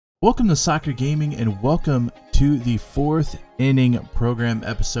Welcome to Soccer Gaming and welcome to the fourth inning program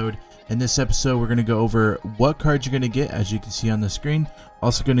episode. In this episode, we're going to go over what cards you're going to get, as you can see on the screen.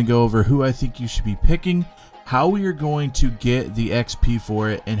 Also going to go over who I think you should be picking, how we are going to get the XP for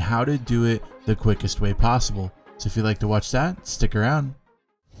it, and how to do it the quickest way possible. So if you'd like to watch that, stick around.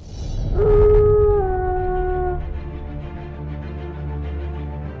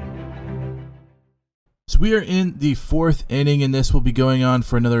 So we are in the fourth inning, and this will be going on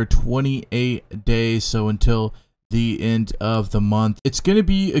for another 28 days, so until the end of the month. It's going to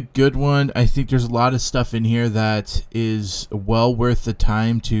be a good one. I think there's a lot of stuff in here that is well worth the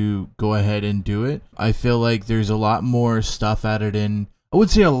time to go ahead and do it. I feel like there's a lot more stuff added in. I would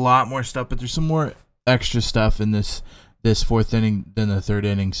say a lot more stuff, but there's some more extra stuff in this fourth inning than the third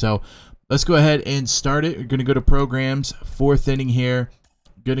inning. So let's go ahead and start it. We're going to go to programs, fourth inning here.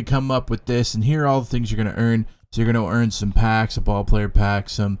 Going to come up with this, and here are all the things you're going to earn. So you're going to earn some packs, a ball player pack,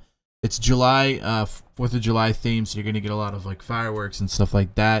 it's July, 4th of July theme, so you're going to get a lot of like fireworks and stuff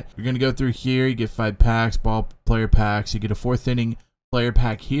like that. You're going to go through here, you get 5 packs, ball player packs. You get a fourth inning player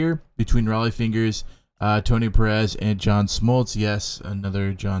pack here between Raleigh Fingers, Tony Perez, and John Smoltz. Yes,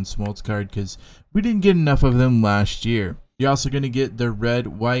 another John Smoltz card because we didn't get enough of them last year. You're also going to get the red,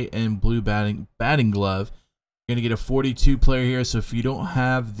 white, and blue batting glove. You're going to get a 42 player here, so if you don't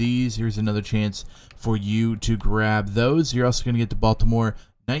have these, here's another chance for you to grab those. You're also going to get the Baltimore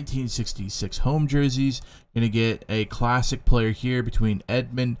 1966 home jerseys. You're going to get a classic player here between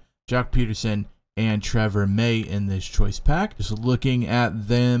Edmund, Jock Peterson, and Trevor May in this choice pack. Just looking at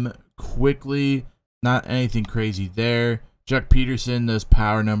them quickly, not anything crazy there. Jock Peterson, those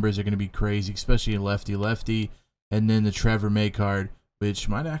power numbers are going to be crazy, especially in lefty-lefty. And then the Trevor May card, which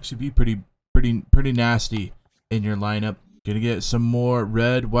might actually be pretty nasty in your lineup. Gonna get some more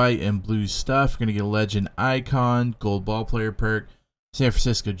red, white, and blue stuff. Gonna get a legend icon, gold ball player perk, San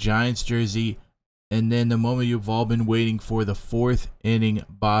Francisco Giants jersey, and then the moment you've all been waiting for, the fourth inning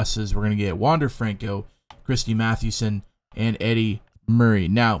bosses. We're gonna get Wander Franco, Christy Mathewson, and Eddie Murray.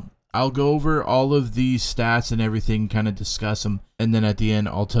 Now I'll go over all of these stats and everything, kind of discuss them, and then at the end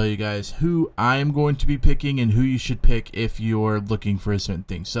I'll tell you guys who I'm going to be picking and who you should pick if you're looking for a certain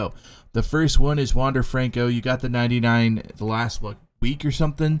thing. So the first one is Wander Franco. You got the 99 the last week or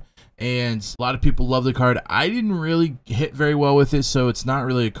something, and a lot of people love the card. I didn't really hit very well with it, so it's not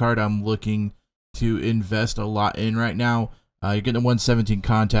really a card I'm looking to invest a lot in right now. You're getting a 117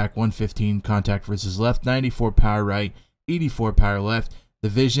 contact, 115 contact versus left, 94 power right, 84 power left. The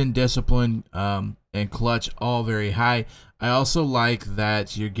vision, discipline, and clutch all very high. I also like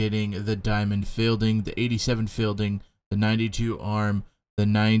that you're getting the diamond fielding, the 87 fielding, the 92 arm, the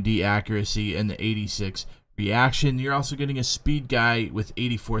 90 accuracy, and the 86 reaction. You're also getting a speed guy with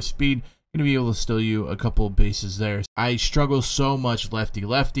 84 speed. Going to be able to steal you a couple of bases there. I struggle so much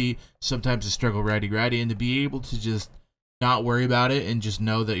lefty-lefty. Sometimes I struggle righty-righty, and to be able to just not worry about it and just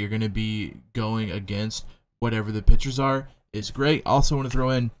know that you're going to be going against whatever the pitchers are is great. Also want to throw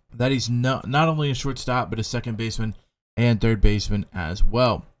in that he's not only a shortstop, but a second baseman and third baseman as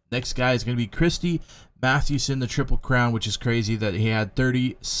well. Next guy is going to be Christy Mathewson, the Triple Crown, which is crazy that he had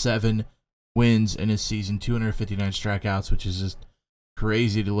 37 wins in his season, 259 strikeouts, which is just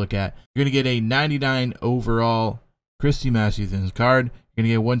crazy to look at. You're going to get a 99 overall Christy Mathewson card. You're going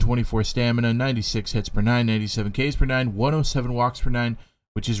to get 124 stamina, 96 hits per 9, 97 Ks per 9, 107 walks per 9,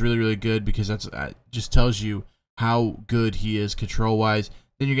 which is really, really good because that just tells you how good he is control-wise.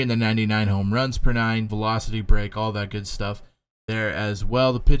 Then you're getting the 99 home runs per 9, velocity break, all that good stuff there as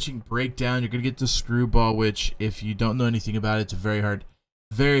well. The pitching breakdown, you're going to get the screwball, which if you don't know anything about it, it's a very hard,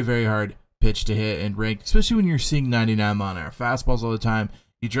 very hard pitch to hit and rank, especially when you're seeing 99 mile an hour fastballs all the time.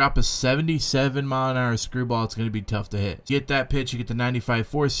 You drop a 77 mile an hour screwball, it's going to be tough to hit. You get that pitch, you get the 95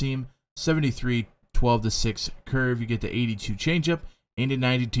 four-seam, 73 12-6 curve, you get the 82 changeup, and a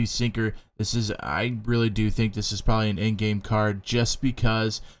 92 sinker. I really do think this is probably an in-game card just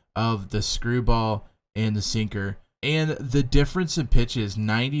because of the screwball and the sinker. And the difference in pitches,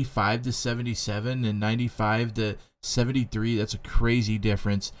 95 to 77 and 95 to 73, that's a crazy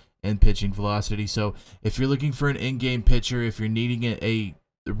difference in pitching velocity. So if you're looking for an in-game pitcher, if you're needing a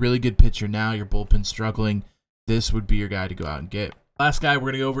really good pitcher now, your bullpen's struggling, this would be your guy to go out and get. Last guy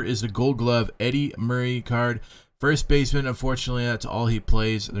we're going to go over is the Gold Glove Eddie Murray card. First baseman, unfortunately, that's all he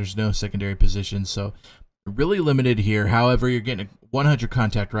plays. There's no secondary position, so really limited here. However, you're getting a 100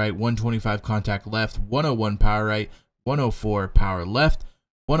 contact right, 125 contact left, 101 power right, 104 power left,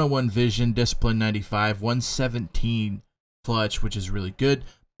 101 vision, discipline 95, 117 clutch, which is really good.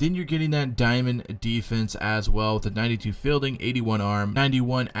 Then you're getting that diamond defense as well with the 92 fielding, 81 arm,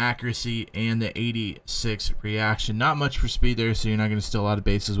 91 accuracy, and the 86 reaction. Not much for speed there, so you're not going to steal a lot of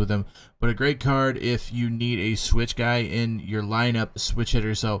bases with him, but a great card if you need a switch guy in your lineup, switch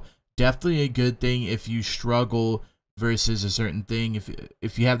hitter. So definitely a good thing if you struggle versus a certain thing.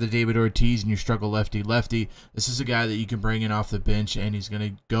 If you have the David Ortiz and you struggle lefty, this is a guy that you can bring in off the bench and he's going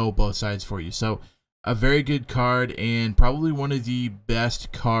to go both sides for you. So a very good card and probably one of the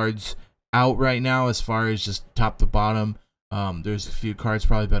best cards out right now as far as just top to bottom. There's a few cards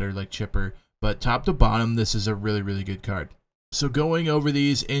probably better like Chipper, but top to bottom, this is a really, really good card. So going over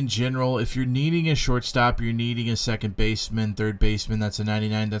these in general, if you're needing a shortstop, you're needing a second baseman, third baseman, that's a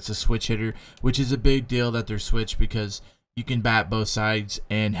 99, that's a switch hitter, which is a big deal that they're switched because you can bat both sides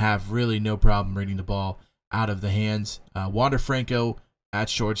and have really no problem reading the ball out of the hands. Wander Franco at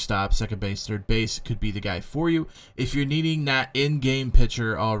shortstop, second base, third base could be the guy for you. If you're needing that in-game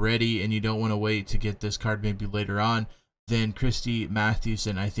pitcher already and you don't want to wait to get this card maybe later on, then Christy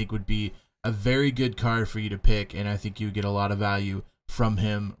Mathewson I think would be a very good card for you to pick, and I think you get a lot of value from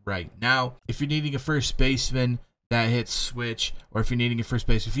him right now. If you're needing a first baseman that hits switch, or if you're needing a first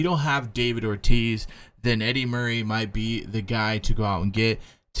base, if you don't have David Ortiz, then Eddie Murray might be the guy to go out and get.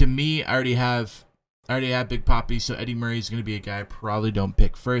 To me, I already have Big Papi, so Eddie Murray is going to be a guy I probably don't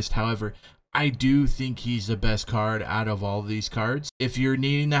pick first. However, I do think he's the best card out of all of these cards. If you're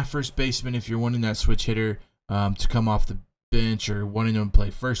needing that first baseman, if you're wanting that switch hitter to come off the bench or wanting them to play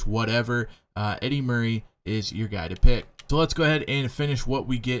first, whatever, Eddie Murray is your guy to pick. So let's go ahead and finish what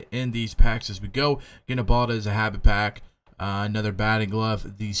we get in these packs as we go. Getting a ball as a habit pack, another batting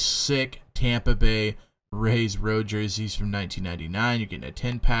glove, the sick Tampa Bay Rays road jerseys from 1999. You're getting a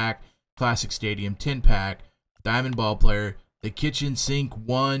 10-pack, Classic Stadium 10-pack, Diamond Ball Player, the Kitchen Sink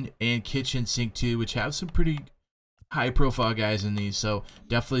 1 and Kitchen Sink 2, which have some pretty high-profile guys in these. So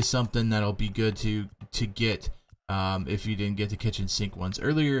definitely something that'll be good to get if you didn't get the Kitchen Sink ones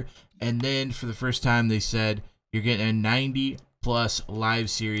earlier. And then for the first time, they said you're getting a 90+ live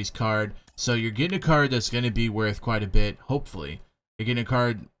series card. So you're getting a card that's going to be worth quite a bit, hopefully. You're getting a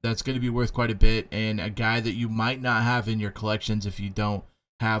card that's going to be worth quite a bit and a guy that you might not have in your collections if you don't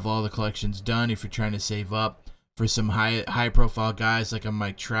have all the collections done, if you're trying to save up for some high profile guys like a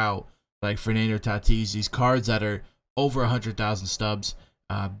Mike Trout, like Fernando Tatis, these cards that are over 100,000 stubs.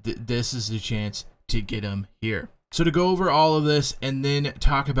 This is the chance to get them here. So to go over all of this and then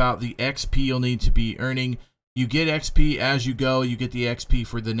talk about the XP you'll need to be earning. You get XP as you go. You get the XP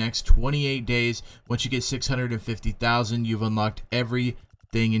for the next 28 days. Once you get 650,000, you've unlocked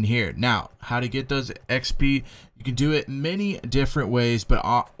everything in here. Now, how to get those XP? You can do it many different ways, but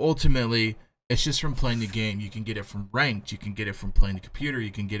ultimately, it's just from playing the game. You can get it from ranked. You can get it from playing the computer.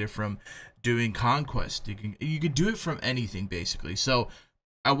 You can get it from doing conquest. You can do it from anything, basically. So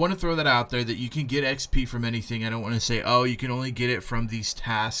I want to throw that out there that you can get XP from anything. I don't want to say, oh, you can only get it from these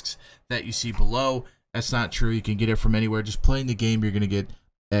tasks that you see below. That's not true. You can get it from anywhere. Just playing the game, you're going to get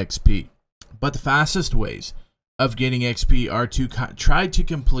XP. But the fastest ways of getting XP are to try to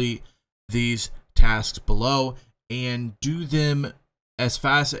complete these tasks below and do them as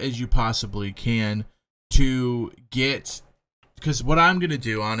fast as you possibly can to get, because what I'm going to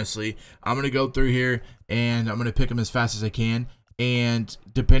do, honestly, I'm going to go through here and I'm going to pick them as fast as I can. And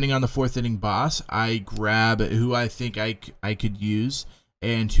depending on the fourth inning boss, I grab who I think I could use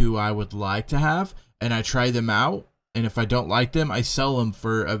and who I would like to have, and I try them out. And if I don't like them, I sell them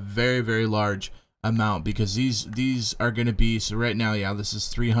for a very, very large amount, because these are going to be, so right now, yeah, this is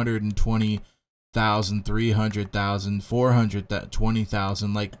 320,000, 300,000,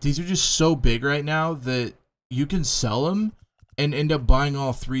 420,000. Like, these are just so big right now that you can sell them and end up buying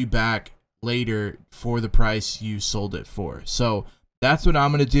all three back later for the price you sold it for. So that's what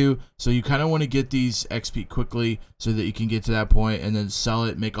I'm going to do. So you kind of want to get these XP quickly so that you can get to that point and then sell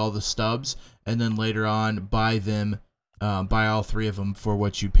it, make all the stubs, and then later on buy them, buy all three of them for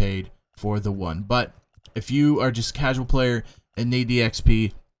what you paid for the one. But if you are just a casual player and need the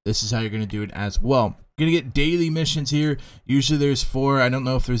XP, this is how you're going to do it as well. You're going to get daily missions here. Usually there's 4. I don't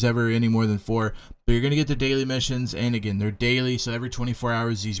know if there's ever any more than 4, but you're going to get the daily missions. And again, they're daily, so every 24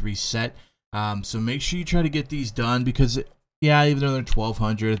 hours these reset. So make sure you try to get these done, because yeah, even though they're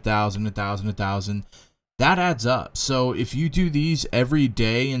 1,200, 1,000, 1,000, 1,000, that adds up. So if you do these every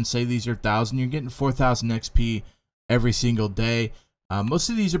day and say these are 1,000, you're getting 4,000 XP every single day. Most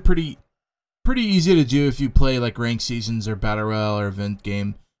of these are pretty easy to do if you play like ranked seasons or battle royale or event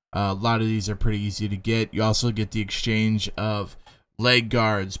game. A lot of these are pretty easy to get. You also get the exchange of leg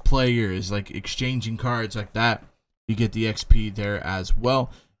guards, players, like exchanging cards like that. You get the XP there as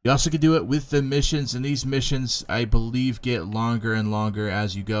well. You also can do it with the missions, and these missions, I believe, get longer and longer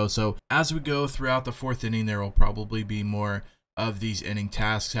as you go. So as we go throughout the 4th inning, there will probably be more of these inning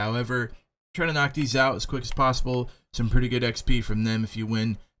tasks. However, try to knock these out as quick as possible. Some pretty good XP from them. If you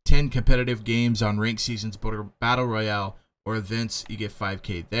win 10 competitive games on ranked seasons, battle royale, or events, you get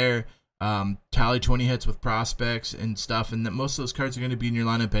 5K there. Tally 20 hits with prospects and stuff, and that most of those cards are going to be in your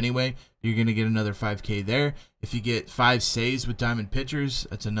lineup anyway. You're going to get another 5K there. If you get 5 saves with diamond pitchers,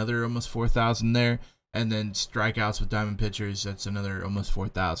 that's another almost 4,000 there. And then strikeouts with diamond pitchers, that's another almost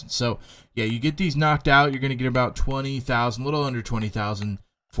 4,000. So yeah, you get these knocked out, you're going to get about 20,000, a little under 20,000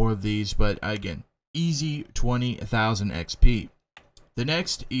 for these, but again, easy 20,000 XP. The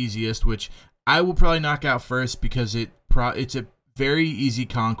next easiest, which I will probably knock out first because it's a very easy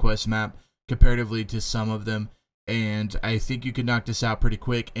conquest map comparatively to some of them, and I think you can knock this out pretty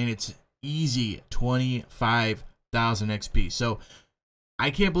quick, and it's easy 25,000 XP. So I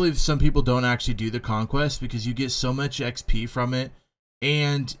can't believe some people don't actually do the conquest because you get so much XP from it,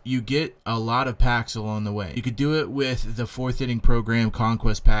 and you get a lot of packs along the way. You could do it with the 4th inning program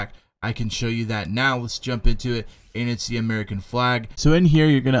conquest pack. I can show you that now. Let's jump into it, and it's the American flag. So in here,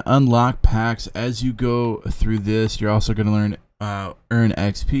 you're going to unlock packs as you go through this. You're also going to earn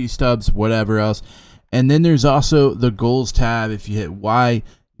XP stubs, whatever else. And then there's also the goals tab. If you hit Y,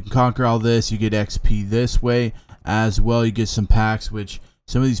 you can conquer all this. You get XP this way as well. You get some packs, which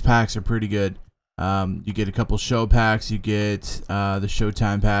some of these packs are pretty good. You get a couple show packs. You get the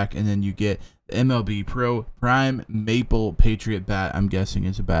Showtime pack, and then you get the MLB Pro Prime Maple Patriot bat. I'm guessing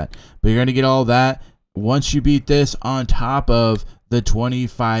it's a bat, but you're gonna get all that once you beat this on top of the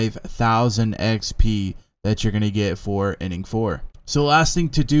 25,000 XP that you're gonna get for inning 4. So last thing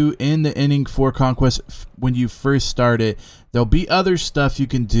to do in the inning 4 conquest, when you first start it, there'll be other stuff you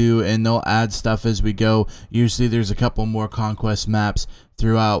can do, and they'll add stuff as we go. Usually there's a couple more conquest maps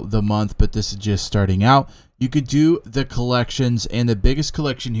throughout the month, but this is just starting out. You could do the collections, and the biggest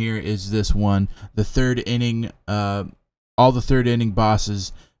collection here is this one, the 3rd inning, all the 3rd inning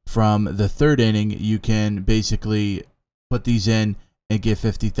bosses from the 3rd inning. You can basically put these in and get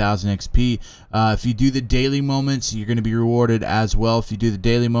 50,000 XP. If you do the daily moments, you're going to be rewarded as well. If you do the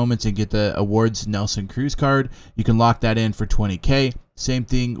daily moments and get the awards Nelson Cruz card, you can lock that in for 20K. Same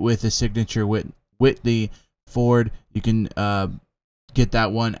thing with the signature Whitley Ford. You can get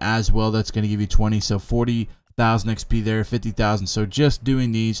that one as well. That's going to give you 20, so 40,000 XP there, 50,000. So just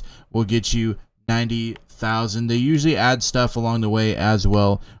doing these will get you 90,000. They usually add stuff along the way as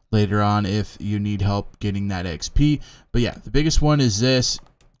well later on if you need help getting that XP. But yeah, the biggest one is this.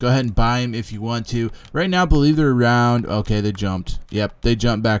 Go ahead and buy them if you want to. Right now, I believe they're around, okay, they jumped. Yep, they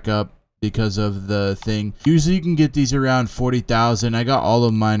jumped back up because of the thing. Usually you can get these around 40,000. I got all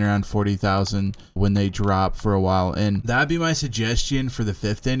of mine around 40,000 when they drop for a while, and that'd be my suggestion for the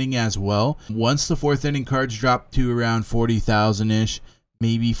 5th inning as well. Once the 4th inning cards drop to around 40,000-ish,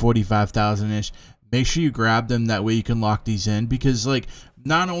 maybe 45,000-ish, make sure you grab them. That way you can lock these in, because like,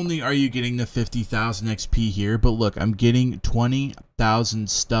 not only are you getting the 50,000 XP here, but look, I'm getting 20,000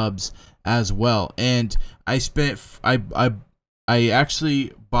 stubs as well. And I spent, I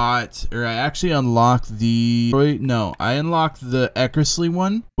actually bought, or I actually unlocked the, I unlocked the Eckersley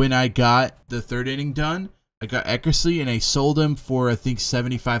one when I got the 3rd inning done. I got Eckersley and I sold him for, I think,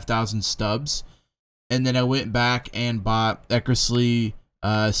 75,000 stubs. And then I went back and bought Eckersley,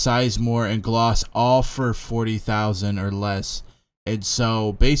 Sizemore, and Gloss all for 40,000 or less. And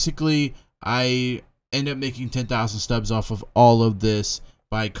so basically I end up making 10,000 stubs off of all of this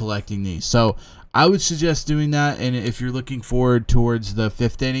by collecting these. So I would suggest doing that. And if you're looking forward towards the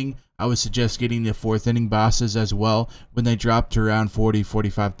 5th inning, I would suggest getting the 4th inning bosses as well when they drop to around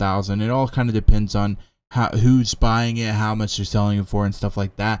 40,000-45,000. It all kind of depends on who's buying it, how much you're selling it for, and stuff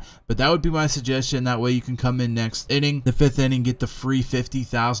like that. But that would be my suggestion. That way you can come in next inning, the 5th inning, get the free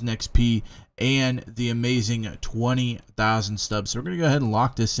 50,000 XP and the amazing 20,000 stubs. So we're going to go ahead and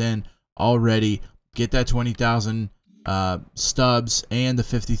lock this in already. Get that 20,000 stubs and the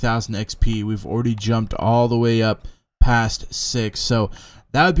 50,000 XP. We've already jumped all the way up past 6. So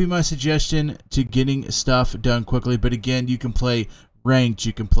that would be my suggestion to getting stuff done quickly. But again, you can play ranked,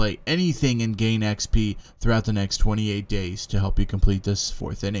 you can play anything and gain XP throughout the next 28 days to help you complete this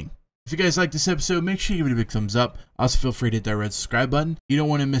 4th inning. If you guys like this episode, make sure you give it a big thumbs up. Also, feel free to hit that red subscribe button. You don't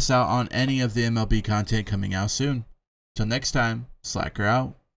want to miss out on any of the MLB content coming out soon. Till next time, Slacker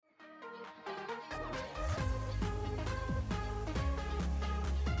out.